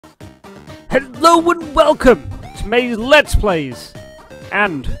Hello and welcome to May's Let's Plays.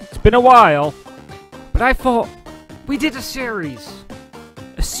 And it's been a while, but I thought we did a series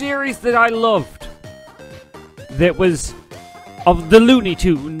that I loved, that was of the Looney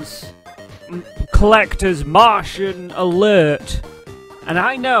Tunes collectors Martian Alert. And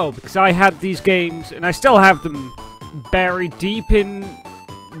I know, because I had these games, and I still have them buried deep in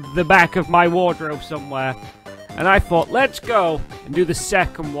the back of my wardrobe somewhere. And I thought, let's go and do the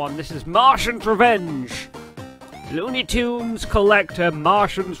second one. This is Martian's Revenge. Looney Tunes Collector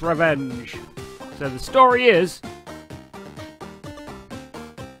Martian's Revenge. So the story is...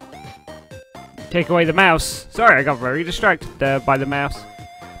 Take away the mouse. Sorry, I got very distracted there by the mouse.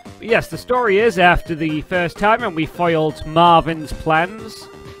 But yes, the story is, after the first time and we foiled Marvin's plans,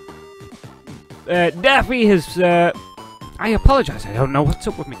 Daffy has... I apologize, I don't know what's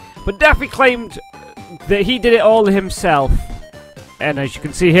up with me. But Daffy claimed that he did it all himself. And as you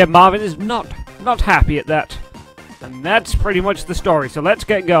can see here, Marvin is not happy at that. And that's pretty much the story, so let's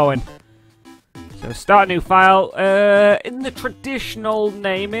get going. So start a new file. In the traditional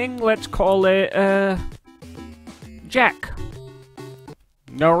naming, let's call it, Jack.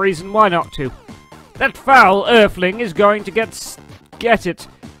 No reason why not to. That foul earthling is going to get it.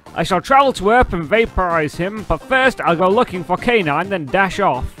 I shall travel to Earth and vaporize him, but first I'll go looking for K9, then dash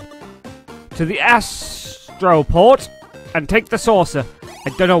off to the Astroport and take the saucer. I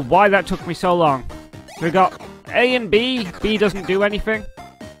don't know why that took me so long. So we got A and B. B doesn't do anything,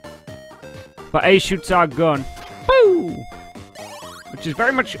 but A shoots our gun. Boo! Which is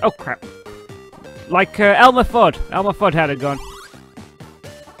very much... Oh, crap. Like Elmer Fudd. Elmer Fudd had a gun.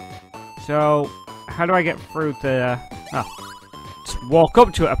 So, how do I get through the... just walk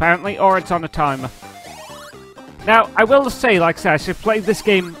up to it, apparently, or it's on a timer. Now, I will say, like I said, I should play this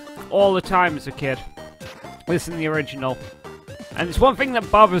game all the time as a kid. Listen to the original. And it's one thing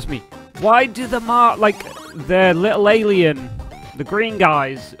that bothers me. Why do the the little alien, the green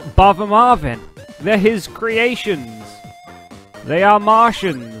guys, bother Marvin? They're his creations. They are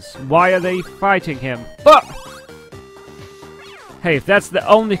Martians. Why are they fighting him? But hey, if that's the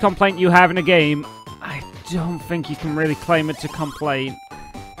only complaint you have in a game, I don't think you can really claim it's a complaint.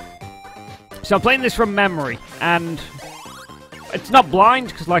 So I'm playing this from memory, and it's not blind,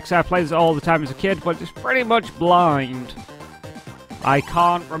 because like I said, I played this all the time as a kid, but it's pretty much blind. I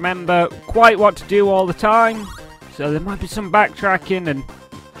can't remember quite what to do all the time, so there might be some backtracking and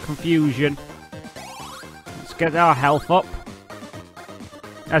confusion. Let's get our health up.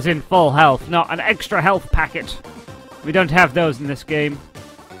 As in full health, not an extra health packet. We don't have those in this game.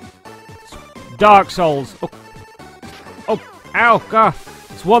 Dark Souls. Oh, ow, God.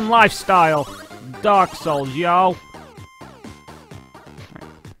 It's one lifestyle. Dark Souls, yo.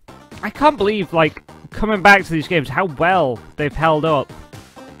 I can't believe, like, coming back to these games, how well they've held up.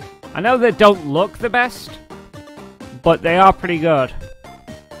 I know they don't look the best, but they are pretty good.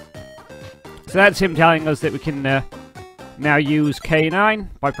 So that's him telling us that we can now use K9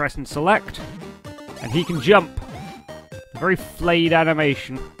 by pressing select, and he can jump. Very flayed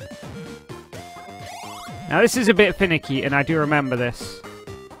animation. Now this is a bit finicky, and I do remember this.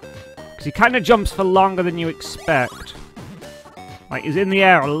 Because he kind of jumps for longer than you expect. Like, he's in the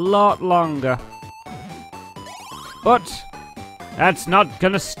air a lot longer. But that's not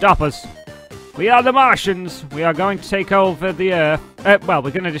gonna stop us. We are the Martians. We are going to take over the Earth. Well,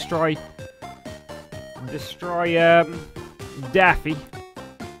 we're gonna destroy Daffy.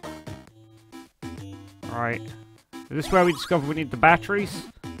 Alright. Is this where we discover we need the batteries?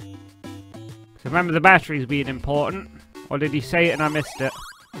 So remember the batteries being important. Or did he say it and I missed it?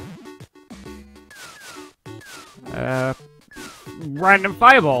 Random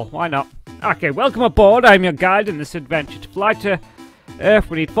fireball. Why not? Okay, welcome aboard. I'm your guide in this adventure. To fly to Earth,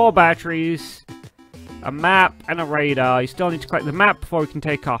 we need 4 batteries, a map, and a radar. You still need to collect the map before we can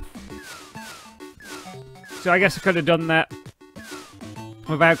take off. So I guess I could have done that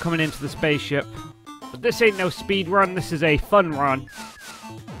without coming into the spaceship. But this ain't no speed run, this is a fun run.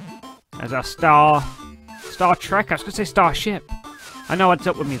 As our Star Trek? I was going to say Starship. I know what's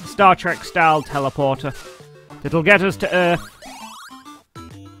up with me. The Star Trek style teleporter that'll get us to Earth.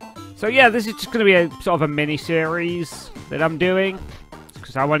 So yeah, this is just going to be a sort of a mini-series that I'm doing.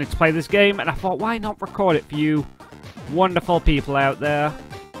 Because I wanted to play this game, and I thought, why not record it for you wonderful people out there?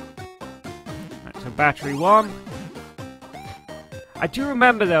 Right, so battery 1. I do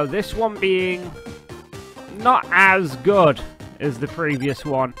remember, though, this one being not as good as the previous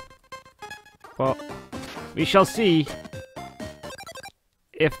one. But we shall see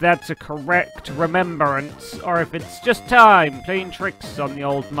if that's a correct remembrance, or if it's just time playing tricks on the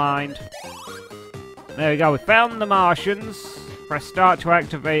old mind. There we go, we found the Martians. Press start to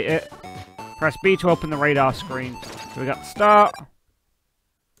activate it. Press B to open the radar screen. So we got start.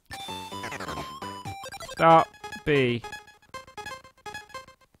 Start B.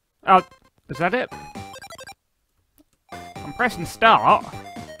 Oh, is that it? I'm pressing start.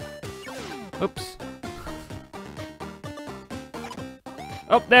 Oops.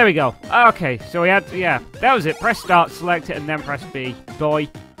 Oh, there we go. Okay, so we had, yeah, that was it. Press start, select it, and then press B. Boy.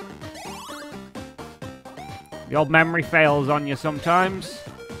 The old memory fails on you sometimes.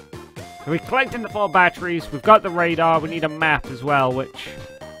 So we're collecting the 4 batteries. We've got the radar. We need a map as well, which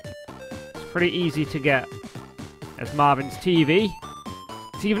is pretty easy to get. There's Marvin's TV.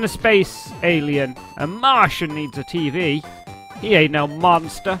 It's even a space alien. A Martian needs a TV. He ain't no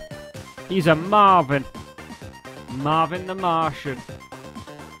monster. He's a Marvin. Marvin the Martian.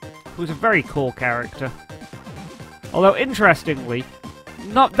 Who's a very cool character. Although, interestingly,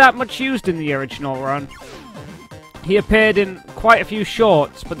 not that much used in the original run. He appeared in quite a few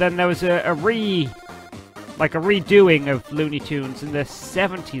shorts, but then there was a redoing of Looney Tunes in the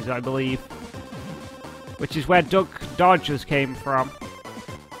 70s, I believe. Which is where Duck Dodgers came from.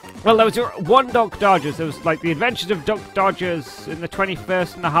 Well, there was one Duck Dodgers. There was like the Adventures of Duck Dodgers in the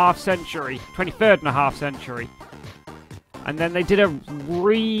 21st and a half century. 23rd and a half century. And then they did a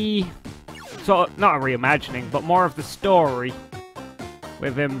sort of, not a reimagining, but more of the story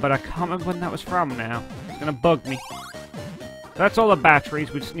with him, but I can't remember when that was from now. It's gonna bug me. That's all the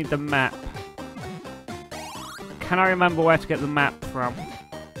batteries, we just need the map. Can I remember where to get the map from?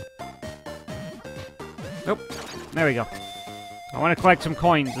 Nope. There we go. I want to collect some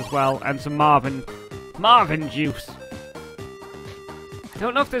coins as well, and some Marvin juice. I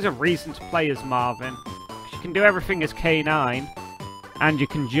don't know if there's a reason to play as Marvin. You can do everything as K9, and you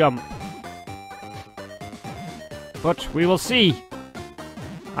can jump. But we will see.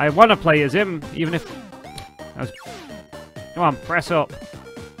 I want to play as him, even if... Come on, press up.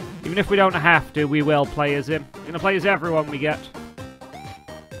 Even if we don't have to, we will play as him. We're going to play as everyone we get.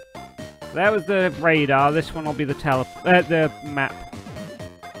 That was the radar. This one will be the map.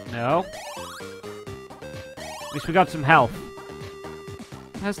 No. At least we got some health.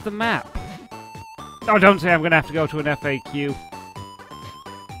 Where's the map? Oh, don't say I'm going to have to go to an FAQ.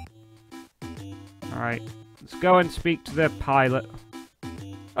 Alright. Let's go and speak to the pilot.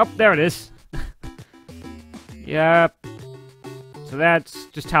 Oh, there it is. Yep. So that's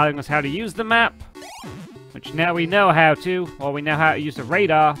just telling us how to use the map. Which now we know how to. Or we know how to use the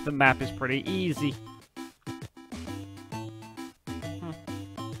radar. The map is pretty easy.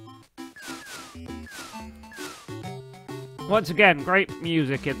 Once again, great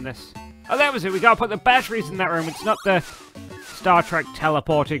music in this. Oh, that was it. We gotta put the batteries in that room. It's not the Star Trek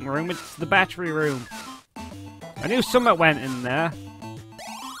teleporting room. It's the battery room. I knew Summit went in there.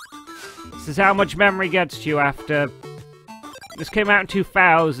 This is how much memory gets to you after... This came out in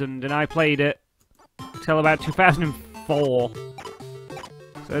 2000, and I played it till about 2004.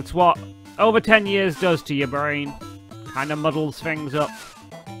 So it's what over 10 years does to your brain. Kinda muddles things up.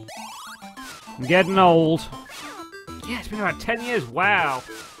 I'm getting old. Yeah, it's been about 10 years, wow.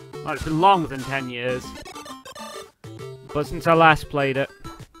 Well, it's been longer than 10 years. But since I last played it.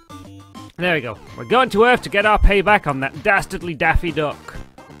 There we go. We're going to Earth to get our payback on that dastardly Daffy Duck.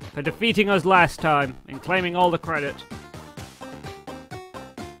 For defeating us last time, and claiming all the credit.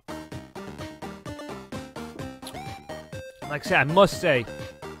 Like I said, I must say,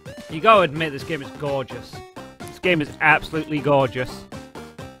 you gotta admit this game is gorgeous. This game is absolutely gorgeous.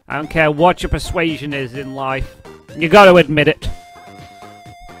 I don't care what your persuasion is in life. You gotta admit it.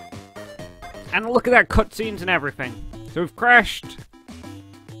 And look at that cutscenes and everything. So we've crashed.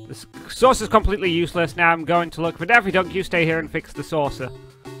 The saucer's completely useless. Now I'm going to look for Daffy Duck. You stay here and fix the saucer.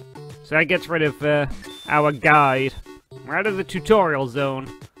 So that gets rid of our guide. We're out of the tutorial zone.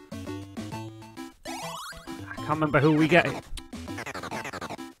 I can't remember who we get.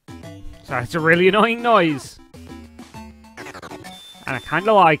 Sorry, it's a really annoying noise. And I kind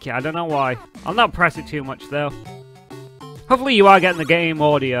of like it. I don't know why. I'll not press it too much though. Hopefully you are getting the game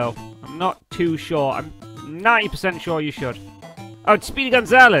audio. I'm not too sure. I'm 90% sure you should. Oh, it's Speedy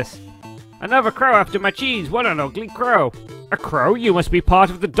Gonzales. Another crow after my cheese. What an ugly crow. A crow? You must be part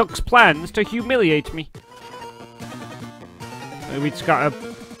of the duck's plans to humiliate me. So we just gotta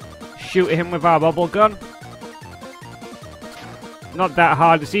shoot him with our bubble gun. Not that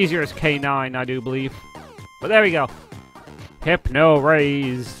hard. It's easier as K9, I do believe. But there we go. Hypno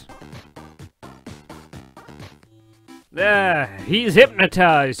raise. There. He's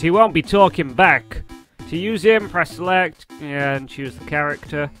hypnotized. He won't be talking back. To use him, press select. Yeah, and choose the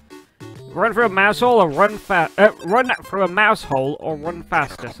character. Run through a mouse hole or run through a mouse hole or run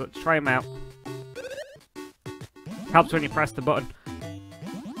faster. So let's try him out. Helps when you press the button.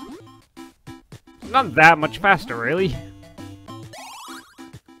 not that much faster, really.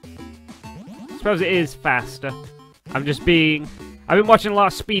 I suppose it is faster. I've been watching a lot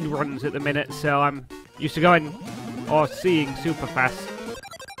of speed runs at the minute, so I'm used to going or seeing super fast.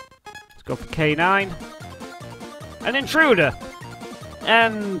 Let's go for K9. An intruder!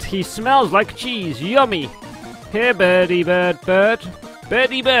 And he smells like cheese. Yummy! Here, birdie bird bird.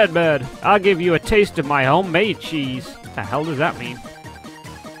 Birdie bird bird. I'll give you a taste of my homemade cheese. What the hell does that mean?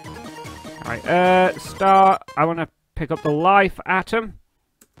 Alright, star. I want to pick up the life atom.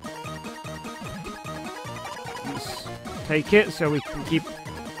 Let's take it so we can keep...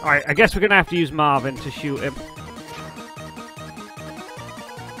 Alright, I guess we're going to have to use Marvin to shoot him.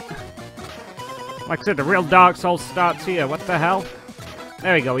 Like I said, the real Dark Souls starts here. What the hell?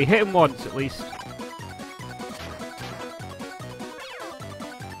 There we go. We hit him once, at least.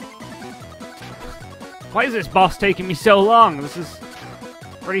 Why is this boss taking me so long? This is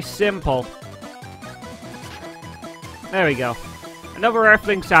pretty simple. There we go. Another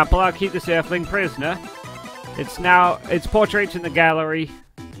Earthling sample. I'll keep this Earthling prisoner. It's portraits in the gallery,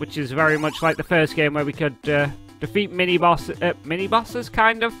 which is very much like the first game where we could defeat mini-bosses,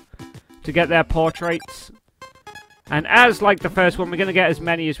 kind of, to get their portraits. And as like the first one, we're going to get as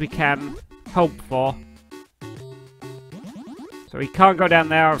many as we can hope for. So we can't go down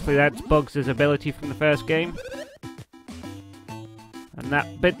there, obviously that's Bugs' ability from the first game. And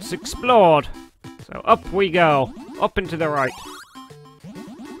that bit's explored. So up we go. Up and to the right.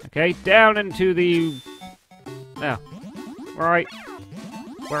 Okay, down into the... Oh. Right.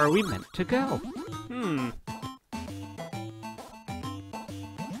 Where are we meant to go?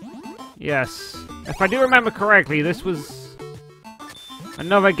 Yes. If I do remember correctly, this was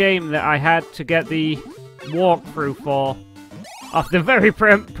another game that I had to get the walkthrough for off the very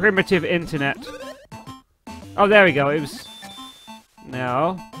primitive internet. Oh, there we go. It was...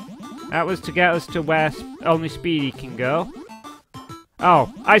 No. That was to get us to where only Speedy can go.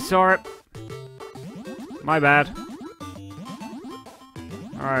 Oh, I saw it. My bad.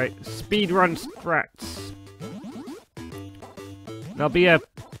 Alright, speedrun strats. There'll be a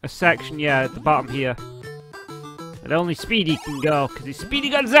section, yeah, at the bottom here. That only Speedy can go, because he's Speedy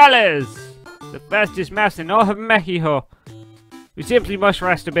Gonzalez! The fastest mouse in all of Mexico. We simply must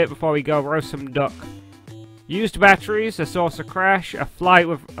rest a bit before we go roast some duck. Used batteries, a saucer crash, a fight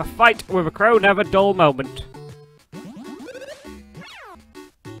with a crow, never dull moment.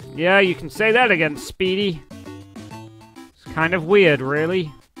 Yeah, you can say that again, Speedy. It's kind of weird,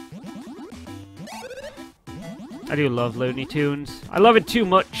 really. I do love Looney Tunes. I love it too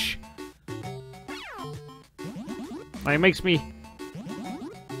much. Like, it makes me...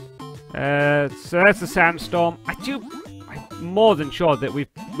 so that's the sandstorm. I'm more than sure that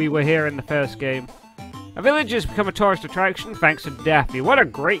we were here in the first game. A village has become a tourist attraction thanks to Daffy. What a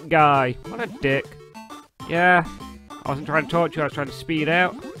great guy. What a dick. Yeah, I wasn't trying to torture you, I was trying to speed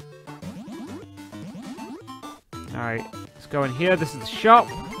out. Alright, let's go in here. This is the shop.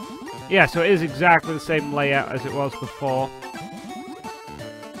 Yeah, so it is exactly the same layout as it was before.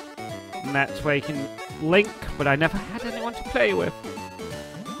 And that's where you can link, but I never had anyone to play with.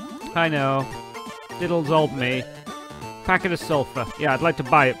 I know. Diddles old me. Packet of sulfur. Yeah, I'd like to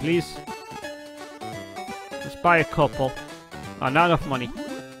buy it, please. Let's buy a couple. Oh, not enough money.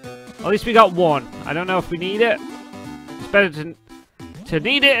 At least we got one. I don't know if we need it. It's better to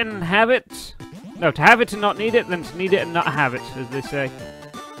need it and have it. No, to have it and not need it than to need it and not have it, as they say.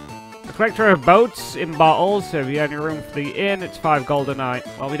 A collector of boats in bottles. So if you have any room for the inn, it's 5 gold a night.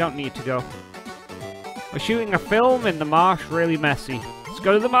 Well, we don't need to go. We're shooting a film in the marsh, really messy. Let's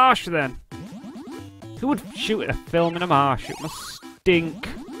go to the marsh then. Who would shoot a film in a marsh? It must stink.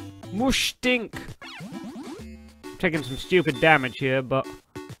 Must stink. I'm taking some stupid damage here, but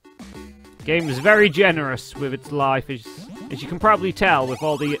the game is very generous with its life, as you can probably tell with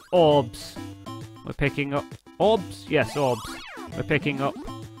all the orbs we're picking up. Orbs? Yes, orbs. We're picking up.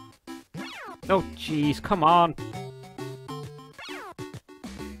 Oh, jeez, come on.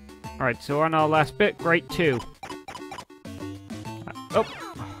 Alright, so we're on our last bit. Great 2. Oh.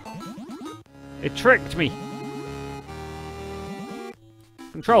 It tricked me.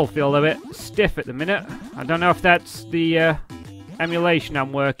 Control feel a bit stiff at the minute. I don't know if that's the emulation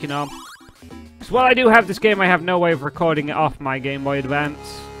I'm working on. Because while I do have this game, I have no way of recording it off my Game Boy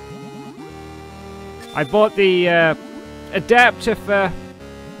Advance. I bought the adapter for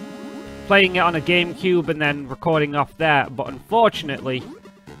playing it on a GameCube and then recording off that, but unfortunately,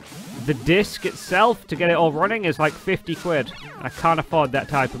 the disc itself, to get it all running, is like 50 quid. I can't afford that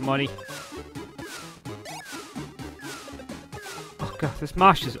type of money. Oh god, this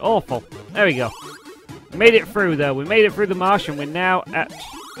marsh is awful. There we go. We made it through though. We made it through the marsh and we're now at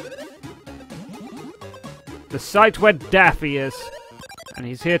The site where Daffy is. And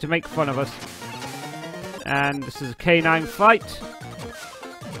he's here to make fun of us. And this is a canine fight.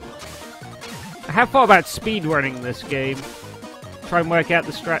 I have thought about speedrunning this game. Try and work out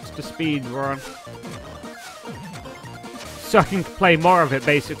the strats to speedrun. So I can play more of it,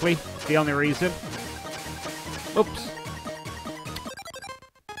 basically. It's the only reason. Oops.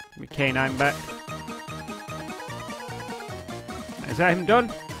 Give me canine back. Is that him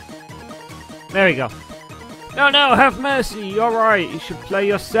done? There we go. No, no, have mercy. You're right. You should play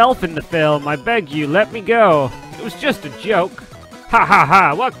yourself in the film. I beg you, let me go. It was just a joke. Ha ha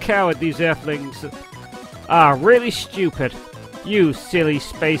ha. What coward these earthlings are. Really stupid. You silly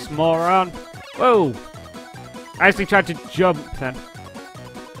space moron. Whoa. I actually tried to jump then.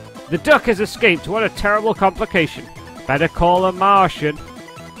 The duck has escaped. What a terrible complication. Better call a Martian.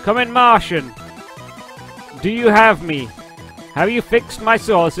 Come in, Martian. Do you have me? Have you fixed my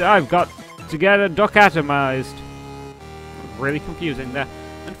sauce? I've got to get a duck atomized. Really confusing there.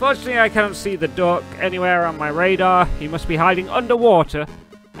 Unfortunately, I cannot see the duck anywhere on my radar. He must be hiding underwater.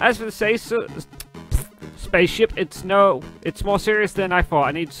 As for the spaceship, it's more serious than I thought.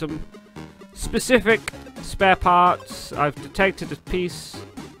 I need some specific spare parts. I've detected a piece.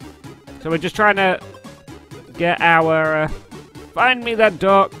 So we're just trying to get our... find me that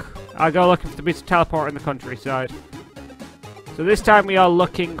duck. I'll go looking for the piece of teleport in the countryside. So this time we are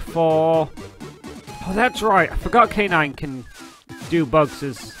looking for... oh, that's right. I forgot K9 can do bugs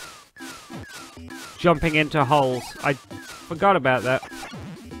as jumping into holes. I forgot about that.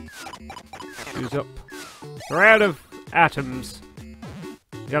 Who's up? We're out of atoms.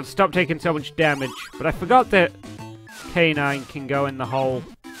 You gotta stop taking so much damage. But I forgot that K9 can go in the hole.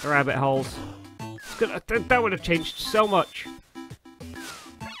 The rabbit holes. That would have changed so much.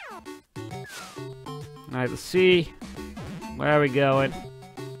 Alright, let's see. Where are we going?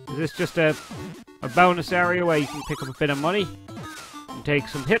 Is this just a bonus area where you can pick up a bit of money and take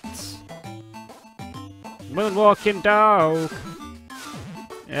some hits? Moonwalking dog.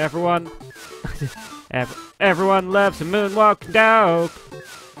 Everyone, everyone loves a moonwalking dog.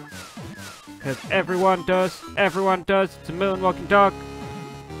 Cause everyone does. It's a moonwalking dog,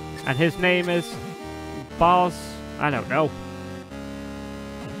 and his name is Boz. I don't know.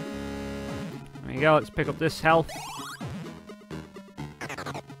 There you go. Let's pick up this health.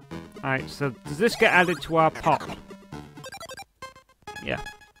 Alright, so does this get added to our pot? Yeah.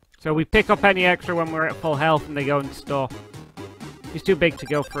 So we pick up any extra when we're at full health and they go in the store. He's too big to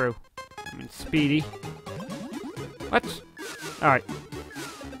go through. I mean, Speedy. What? Alright.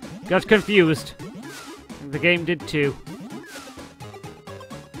 Got confused. The game did too.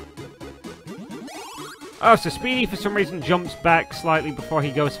 Oh, so Speedy for some reason jumps back slightly before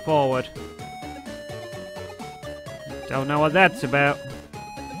he goes forward. Don't know what that's about.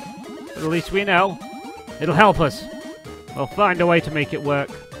 But at least we know. It'll help us. We'll find a way to make it work.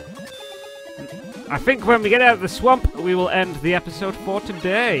 I think when we get out of the swamp, we will end the episode for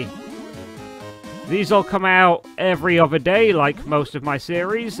today. These all come out every other day, like most of my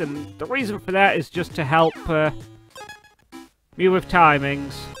series, and the reason for that is just to help me with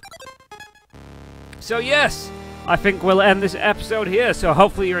timings. So yes, I think we'll end this episode here, so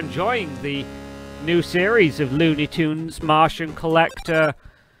hopefully you're enjoying the new series of Looney Tunes Martian Collector...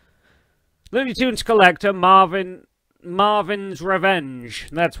 Looney Tunes Collector Marvin's Revenge.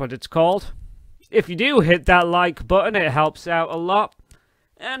 That's what it's called. If you do, hit that like button, it helps out a lot.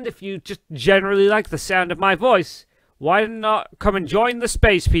 And if you just generally like the sound of my voice, why not come and join the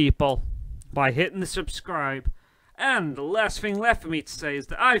space people by hitting the subscribe. And the last thing left for me to say is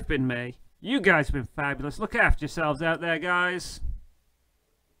that I've been May. You guys have been fabulous. Look after yourselves out there, guys.